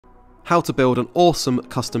how to build an awesome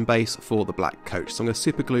custom base for the black coach. So I'm going to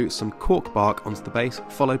super glue some cork bark onto the base,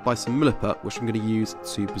 followed by some milliput, which I'm going to use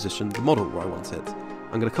to position the model where I want it.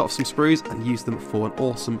 I'm going to cut off some sprues and use them for an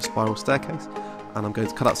awesome spiral staircase. And I'm going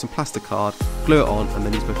to cut out some plastic card, glue it on, and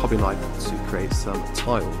then use my hobby knife to create some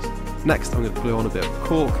tiles. Next, I'm going to glue on a bit of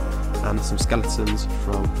cork and some skeletons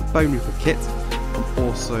from the Bone Reaper kit. I'm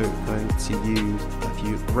also going to use a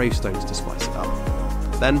few gravestones to spice it up.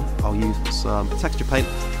 Then I'll use some texture paint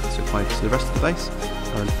to apply to the rest of the base,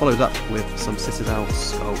 and follow that with some Citadel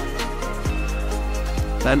skull.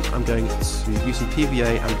 Then I'm going to use some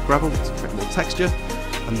PVA and gravel to create more texture,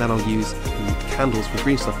 and then I'll use the candles from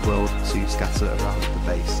Green Stuff World to scatter around the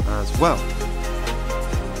base as well.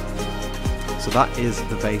 So that is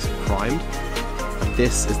the base primed, and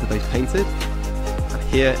this is the base painted, and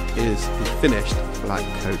here is the finished black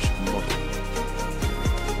coach